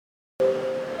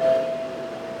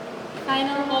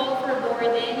Final call for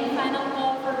boarding. Final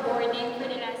call for boarding for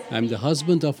the last. I'm the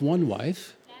husband of one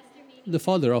wife, the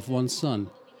father of one son.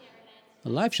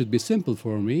 Life should be simple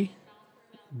for me,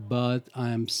 but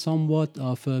I'm somewhat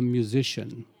of a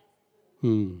musician.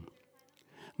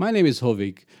 My name is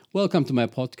Hovig. Welcome to my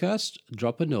podcast,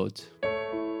 Drop a Note.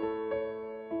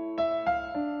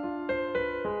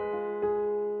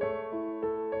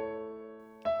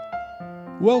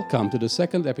 Welcome to the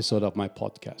second episode of my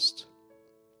podcast.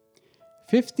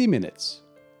 50 minutes.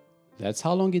 That's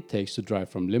how long it takes to drive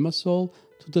from Limassol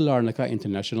to the Larnaca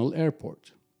International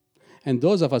Airport. And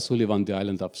those of us who live on the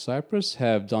island of Cyprus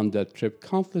have done that trip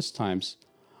countless times,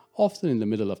 often in the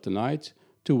middle of the night,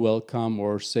 to welcome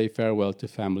or say farewell to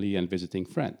family and visiting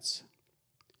friends.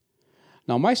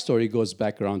 Now, my story goes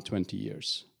back around 20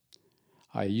 years.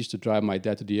 I used to drive my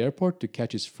dad to the airport to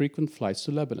catch his frequent flights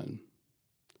to Lebanon.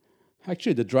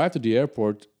 Actually, the drive to the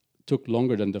airport took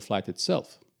longer than the flight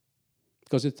itself,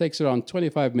 because it takes around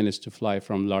 25 minutes to fly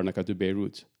from Larnaca to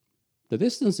Beirut. The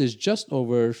distance is just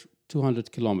over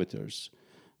 200 kilometers.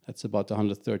 That's about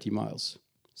 130 miles.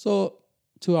 So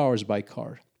 2 hours by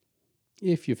car,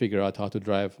 if you figure out how to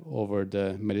drive over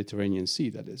the Mediterranean Sea,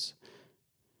 that is.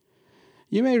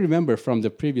 You may remember from the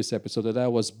previous episode that I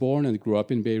was born and grew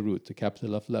up in Beirut, the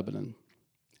capital of Lebanon,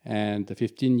 and the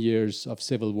 15 years of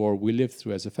civil war we lived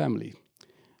through as a family,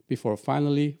 before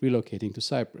finally relocating to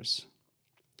Cyprus.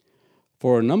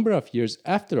 For a number of years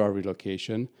after our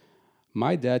relocation,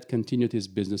 my dad continued his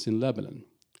business in Lebanon,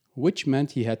 which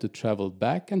meant he had to travel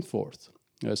back and forth,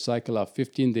 a cycle of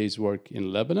 15 days' work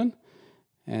in Lebanon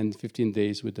and 15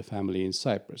 days with the family in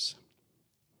Cyprus.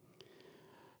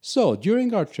 So,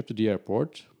 during our trip to the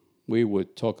airport, we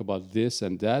would talk about this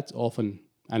and that, often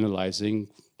analyzing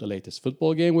the latest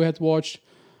football game we had watched,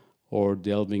 or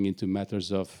delving into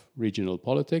matters of regional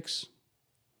politics,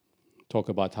 talk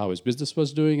about how his business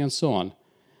was doing, and so on.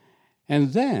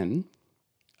 And then,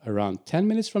 around 10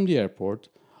 minutes from the airport,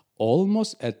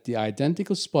 almost at the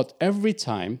identical spot every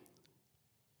time,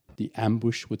 the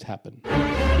ambush would happen.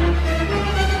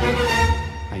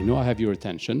 I know I have your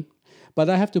attention, but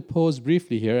I have to pause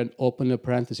briefly here and open a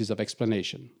parenthesis of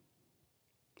explanation.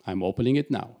 I'm opening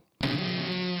it now.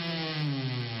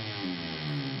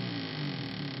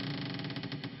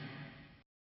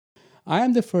 I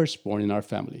am the firstborn in our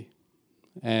family,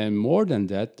 and more than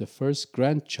that, the first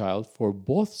grandchild for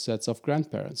both sets of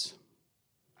grandparents.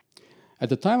 At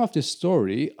the time of this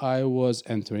story, I was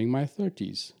entering my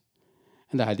 30s,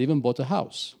 and I had even bought a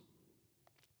house.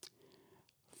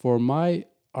 For my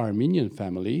Armenian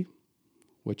family,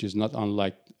 which is not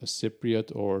unlike a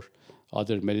Cypriot or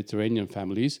other Mediterranean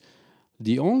families,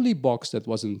 the only box that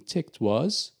wasn't ticked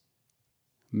was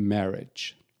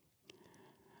marriage.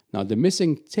 Now, the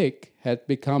missing tick had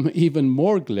become even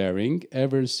more glaring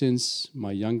ever since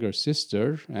my younger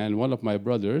sister and one of my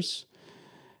brothers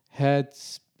had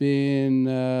been,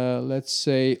 let's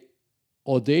say,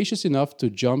 audacious enough to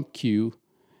jump queue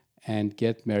and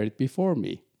get married before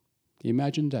me.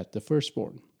 Imagine that, the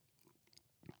firstborn.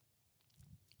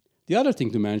 The other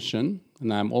thing to mention,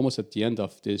 and I'm almost at the end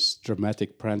of this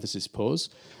dramatic parenthesis pose,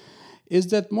 is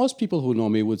that most people who know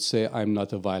me would say I'm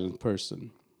not a violent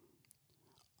person.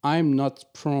 I'm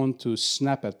not prone to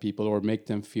snap at people or make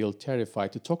them feel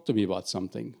terrified to talk to me about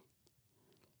something.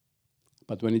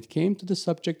 But when it came to the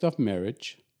subject of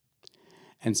marriage,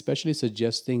 and especially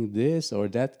suggesting this or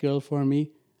that girl for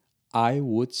me, I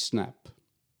would snap.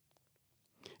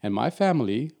 And my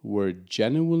family were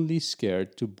genuinely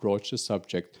scared to broach the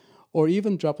subject or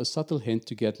even drop a subtle hint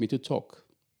to get me to talk.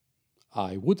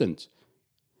 I wouldn't.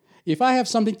 If I have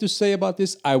something to say about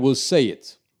this, I will say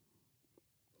it.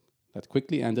 That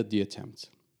quickly ended the attempt.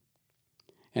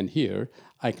 And here,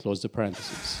 I close the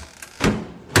parentheses.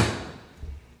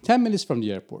 10 minutes from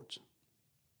the airport,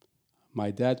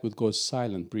 my dad would go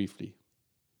silent briefly.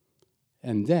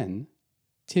 And then,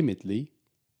 timidly,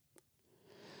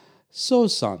 "So,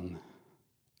 son,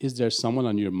 is there someone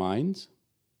on your mind?"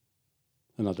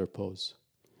 Another pause.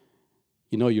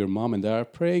 "You know, your mom and I are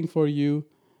praying for you.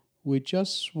 We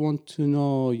just want to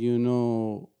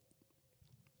know,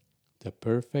 The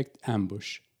perfect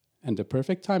ambush and the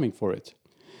perfect timing for it.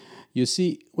 You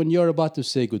see, when you're about to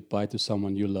say goodbye to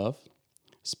someone you love,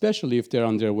 especially if they're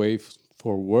on their way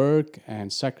for work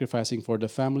and sacrificing for the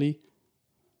family,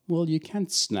 well, you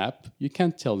can't snap, you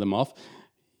can't tell them off.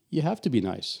 You have to be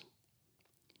nice.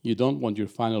 You don't want your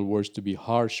final words to be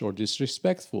harsh or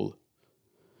disrespectful.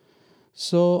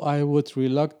 So I would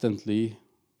reluctantly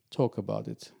talk about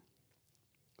it,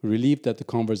 relieved that the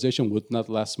conversation would not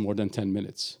last more than 10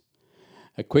 minutes.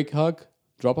 A quick hug,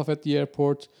 drop off at the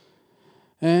airport,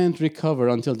 and recover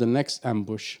until the next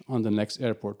ambush on the next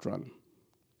airport run.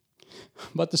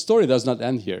 But the story does not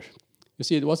end here. You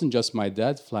see, it wasn't just my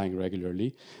dad flying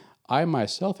regularly. I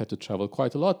myself had to travel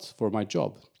quite a lot for my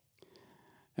job.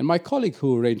 And my colleague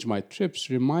who arranged my trips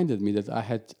reminded me that I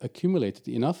had accumulated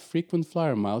enough frequent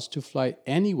flyer miles to fly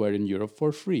anywhere in Europe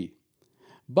for free.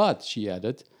 But, she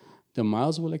added, the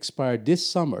miles will expire this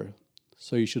summer,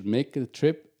 so you should make the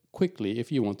trip quickly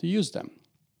if you want to use them.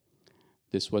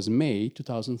 This was May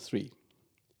 2003.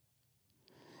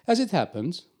 As it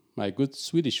happened, my good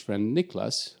Swedish friend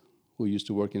Niklas, who used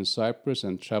to work in Cyprus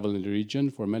and travel in the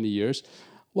region for many years,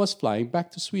 was flying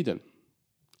back to Sweden.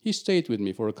 He stayed with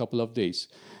me for a couple of days,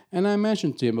 and I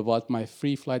mentioned to him about my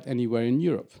free flight anywhere in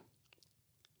Europe.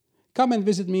 Come and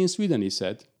visit me in Sweden, he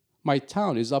said. My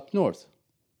town is up north.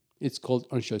 It's called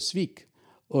Örnsköldsvik,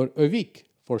 or Övik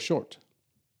for short.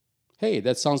 Hey,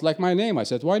 that sounds like my name, I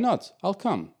said. Why not? I'll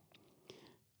come.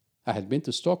 I had been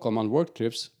to Stockholm on work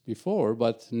trips before,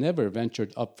 but never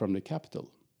ventured up from the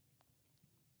capital.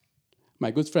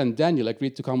 My good friend Daniel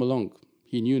agreed to come along.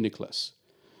 He knew Niklas.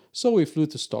 So we flew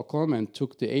to Stockholm and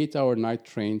took the 8-hour night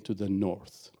train to the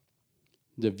north.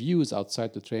 The views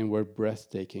outside the train were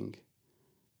breathtaking.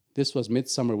 This was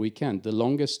midsummer weekend, the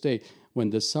longest day when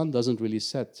the sun doesn't really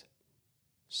set.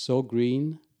 So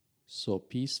green, so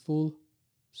peaceful,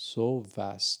 so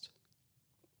vast.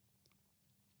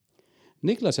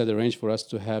 Niklas had arranged for us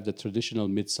to have the traditional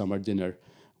midsummer dinner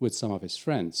with some of his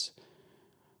friends.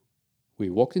 We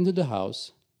walked into the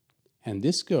house, and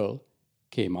this girl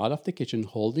came out of the kitchen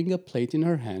holding a plate in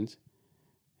her hand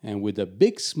and with a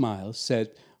big smile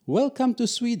said, "Welcome to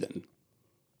Sweden."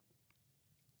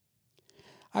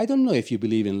 I don't know if you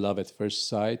believe in love at first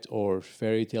sight or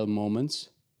fairy tale moments.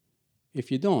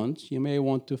 If you don't, you may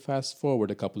want to fast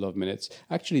forward a couple of minutes.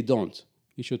 Actually, don't.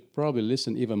 You should probably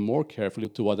listen even more carefully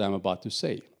to what I'm about to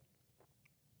say.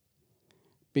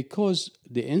 Because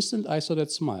the instant I saw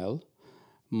that smile,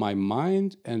 my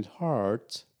mind and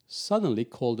heart suddenly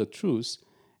called a truce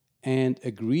and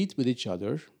agreed with each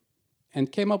other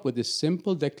and came up with this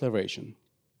simple declaration.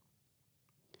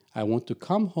 I want to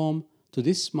come home to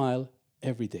this smile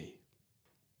every day.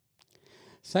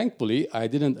 Thankfully, I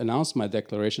didn't announce my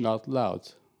declaration out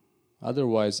loud.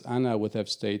 Otherwise, Anna would have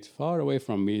stayed far away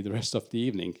from me the rest of the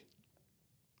evening.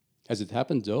 As it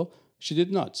happened, though, she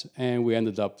did not, and we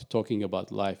ended up talking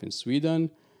about life in Sweden,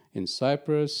 in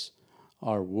Cyprus,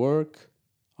 our work,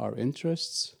 our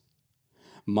interests.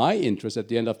 My interest at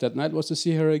the end of that night was to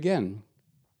see her again.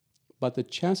 But the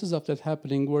chances of that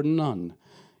happening were none.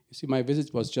 You see, my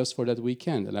visit was just for that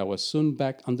weekend, and I was soon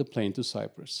back on the plane to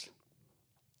Cyprus.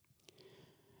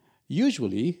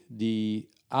 Usually, the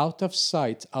out of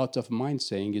sight, out of mind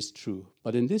saying is true,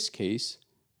 but in this case,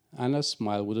 Anna's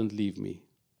smile wouldn't leave me.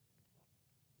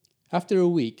 After a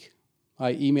week,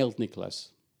 I emailed Niklas.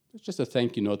 It's just a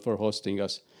thank you note for hosting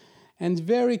us. And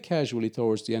very casually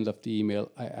towards the end of the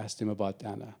email, I asked him about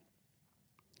Anna.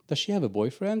 Does she have a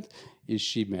boyfriend? Is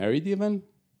she married even?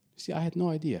 See, I had no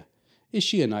idea. Is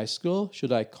she a nice girl?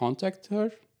 Should I contact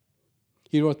her?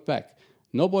 He wrote back,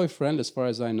 no boyfriend as far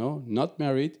as I know, not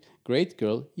married, great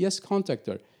girl, yes, contact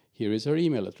her. Here is her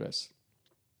email address.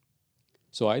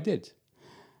 So I did.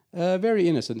 A very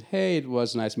innocent, hey, it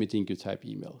was nice meeting you type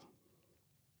email.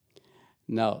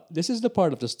 Now, this is the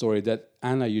part of the story that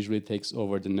Anna usually takes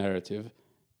over the narrative,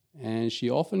 and she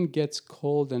often gets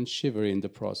cold and shivery in the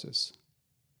process.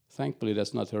 Thankfully,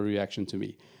 that's not her reaction to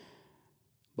me.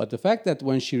 But the fact that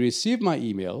when she received my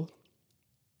email,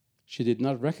 she did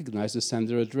not recognize the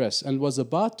sender address and was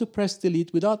about to press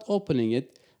delete without opening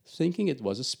it, thinking it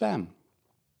was a spam.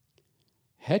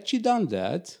 Had she done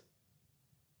that,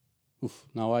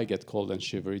 now I get cold and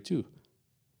shivery too.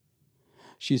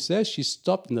 She says she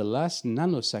stopped in the last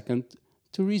nanosecond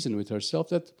to reason with herself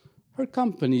that her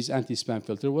company's anti-spam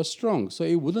filter was strong, so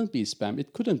it wouldn't be spam,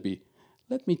 it couldn't be.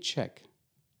 Let me check.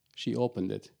 She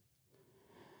opened it.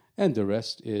 And the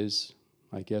rest is,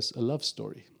 I guess, a love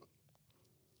story.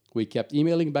 We kept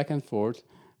emailing back and forth,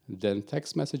 then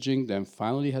text messaging, then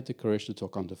finally had the courage to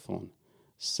talk on the phone.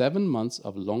 7 months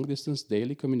of long-distance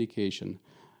daily communication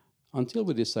until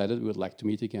we decided we would like to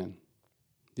meet again,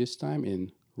 this time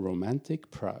in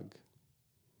romantic Prague.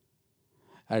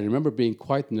 I remember being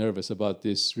quite nervous about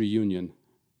this reunion.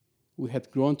 We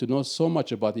had grown to know so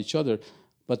much about each other,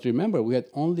 but remember, we had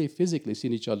only physically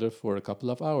seen each other for a couple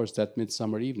of hours that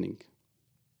midsummer evening.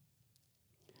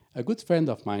 A good friend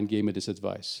of mine gave me this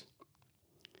advice.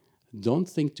 Don't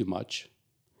think too much.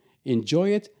 Enjoy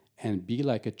it and be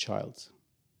like a child.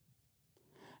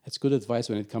 That's good advice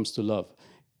when it comes to love.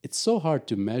 It's so hard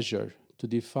to measure, to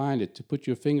define it, to put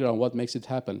your finger on what makes it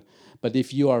happen. But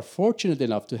if you are fortunate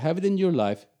enough to have it in your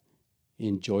life,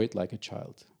 enjoy it like a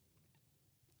child.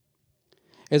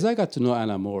 As I got to know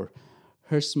Anna more,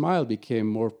 her smile became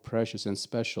more precious and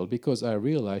special because I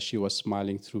realized she was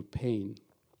smiling through pain.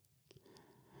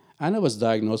 Anna was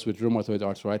diagnosed with rheumatoid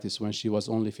arthritis when she was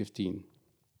only 15.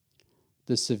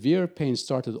 The severe pain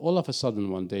started all of a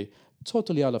sudden one day,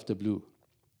 totally out of the blue.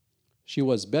 She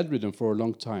was bedridden for a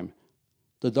long time.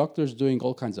 The doctors doing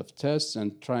all kinds of tests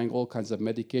and trying all kinds of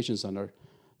medications on her,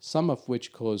 some of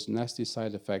which caused nasty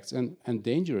side effects and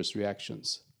dangerous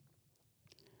reactions.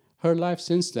 Her life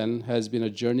since then has been a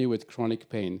journey with chronic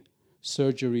pain,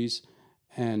 surgeries,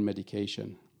 and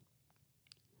medication.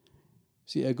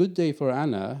 See, a good day for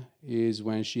Anna is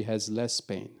when she has less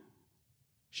pain.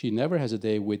 She never has a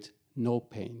day with no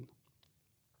pain.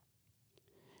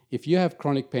 If you have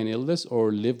chronic pain illness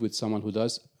or live with someone who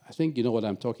does, I think you know what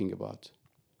I'm talking about.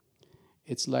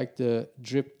 It's like the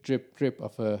drip, drip, drip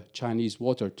of a Chinese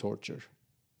water torture.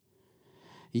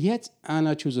 Yet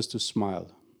Anna chooses to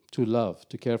smile, to love,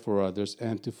 to care for others,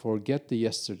 and to forget the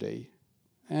yesterday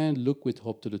and look with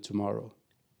hope to the tomorrow.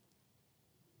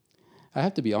 I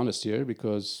have to be honest here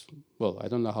because, well, I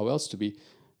don't know how else to be.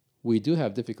 We do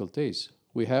have difficult days.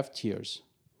 We have tears.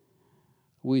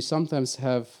 We sometimes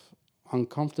have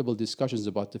uncomfortable discussions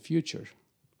about the future.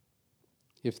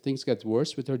 If things get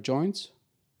worse with her joints,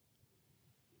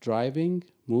 driving,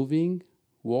 moving,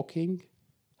 walking,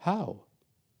 how?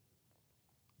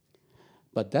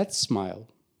 But that smile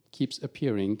keeps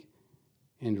appearing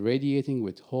and radiating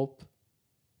with hope,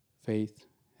 faith,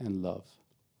 and love.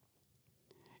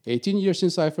 18 years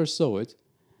since I first saw it,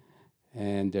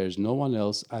 and there's no one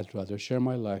else I'd rather share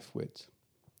my life with.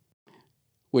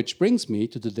 Which brings me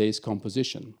to today's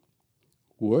composition,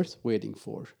 Worth Waiting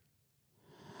For.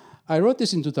 I wrote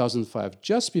this in 2005,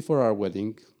 just before our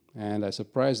wedding, and I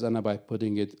surprised Anna by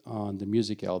putting it on the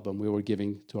music album we were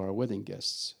giving to our wedding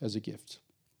guests as a gift.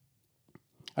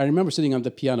 I remember sitting on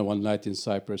the piano one night in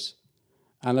Cyprus.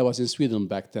 Anna was in Sweden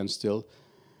back then still,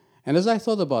 and as I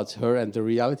thought about her and the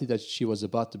reality that she was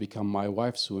about to become my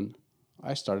wife soon,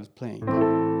 I started playing.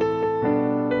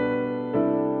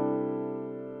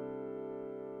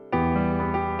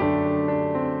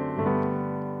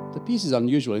 The piece is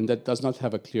unusual in that it does not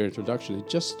have a clear introduction. It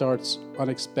just starts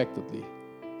unexpectedly,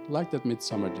 like that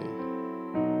midsummer day.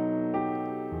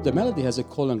 The melody has a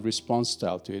call and response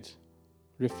style to it,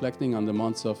 reflecting on the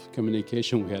months of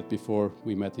communication we had before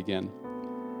we met again.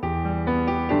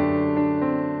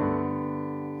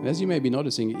 And as you may be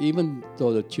noticing, even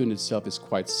though the tune itself is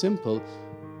quite simple,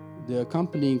 the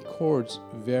accompanying chords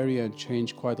vary and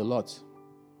change quite a lot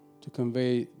to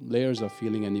convey layers of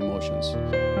feeling and emotions.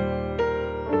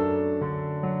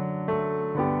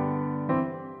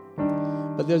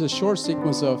 But there's a short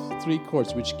sequence of 3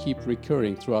 chords which keep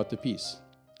recurring throughout the piece,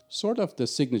 sort of the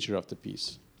signature of the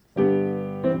piece.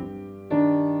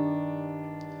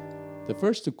 The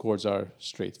first 2 chords are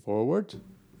straightforward,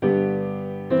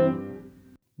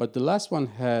 but the last one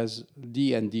has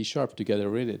D and D sharp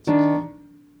together in it.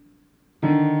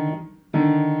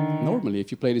 Normally,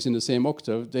 if you play this in the same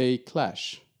octave, they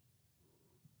clash.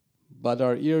 But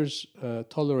our ears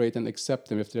tolerate and accept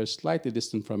them if they're slightly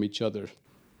distant from each other.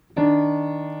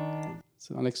 It's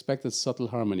an unexpected, subtle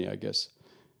harmony, I guess.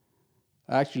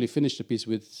 I actually finished the piece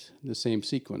with the same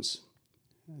sequence.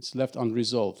 It's left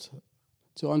unresolved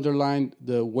to underline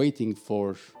the waiting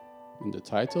for in the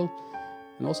title,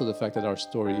 and also the fact that our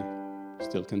story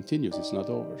still continues, it's not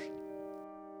over.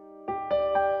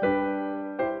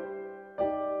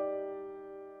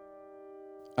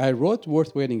 I wrote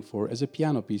Worth Waiting For as a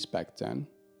piano piece back then,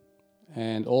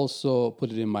 and also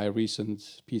put it in my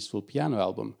recent Peaceful Piano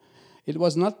album. It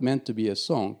was not meant to be a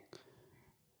song,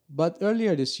 but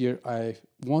earlier this year I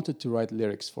wanted to write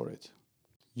lyrics for it.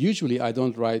 Usually I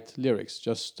don't write lyrics,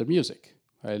 just the music.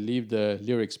 I leave the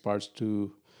lyrics parts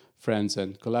to friends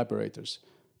and collaborators.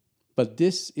 But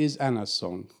this is Anna's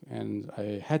song, and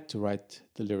I had to write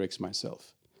the lyrics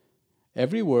myself.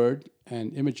 Every word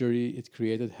and imagery it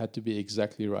created had to be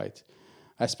exactly right.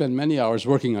 I spent many hours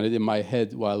working on it in my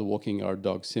head while walking our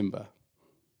dog Simba.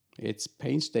 It's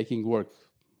painstaking work,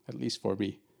 at least for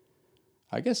me.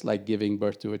 I guess like giving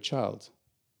birth to a child.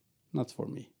 Not for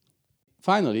me.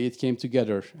 Finally, it came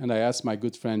together, and I asked my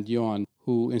good friend Johan,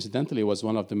 who incidentally was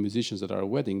one of the musicians at our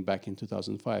wedding back in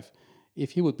 2005,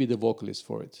 if he would be the vocalist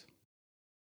for it.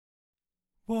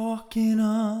 Walking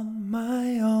on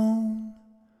my own,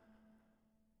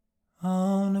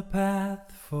 on a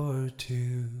path for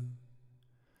 2.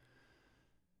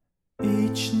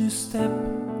 Each new step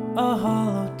a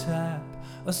hollow tap,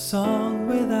 a song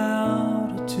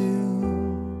without a tune.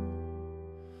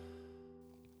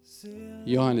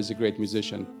 Johan is a great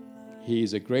musician. He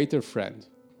is a greater friend.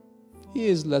 He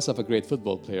is less of a great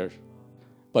football player.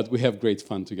 but we have great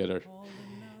fun together.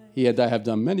 He and I have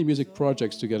done many music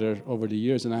projects together over the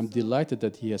years, and I'm delighted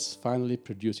that he has finally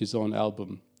produced his own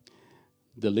album.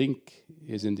 The link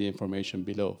is in the information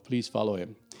below. Please follow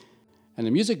him. And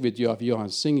the music video of Johan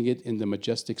singing it in the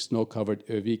majestic snow-covered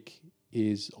Övik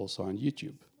is also on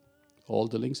YouTube. All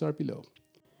the links are below.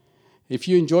 If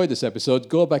you enjoyed this episode,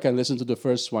 go back and listen to the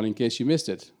first one in case you missed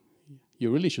it. You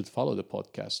really should follow the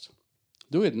podcast.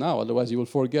 Do it now, otherwise you will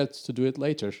forget to do it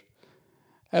later.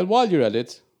 And while you're at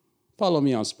it, follow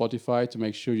me on Spotify to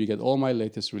make sure you get all my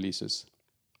latest releases.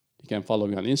 You can follow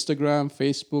me on Instagram,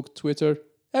 Facebook, Twitter,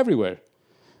 everywhere.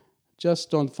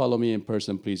 Just don't follow me in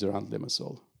person, please, around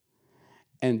Limassol.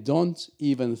 And don't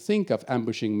even think of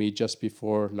ambushing me just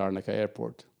before Larnaca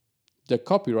Airport. The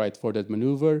copyright for that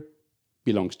maneuver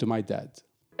belongs to my dad.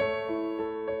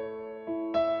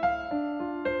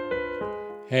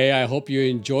 Hey, I hope you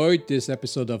enjoyed this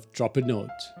episode of Drop a Note.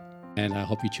 And I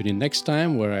hope you tune in next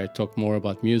time where I talk more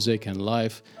about music and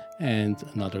life and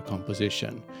another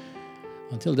composition.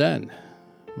 Until then,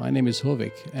 my name is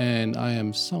Hovik and I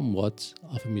am somewhat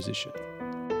of a musician.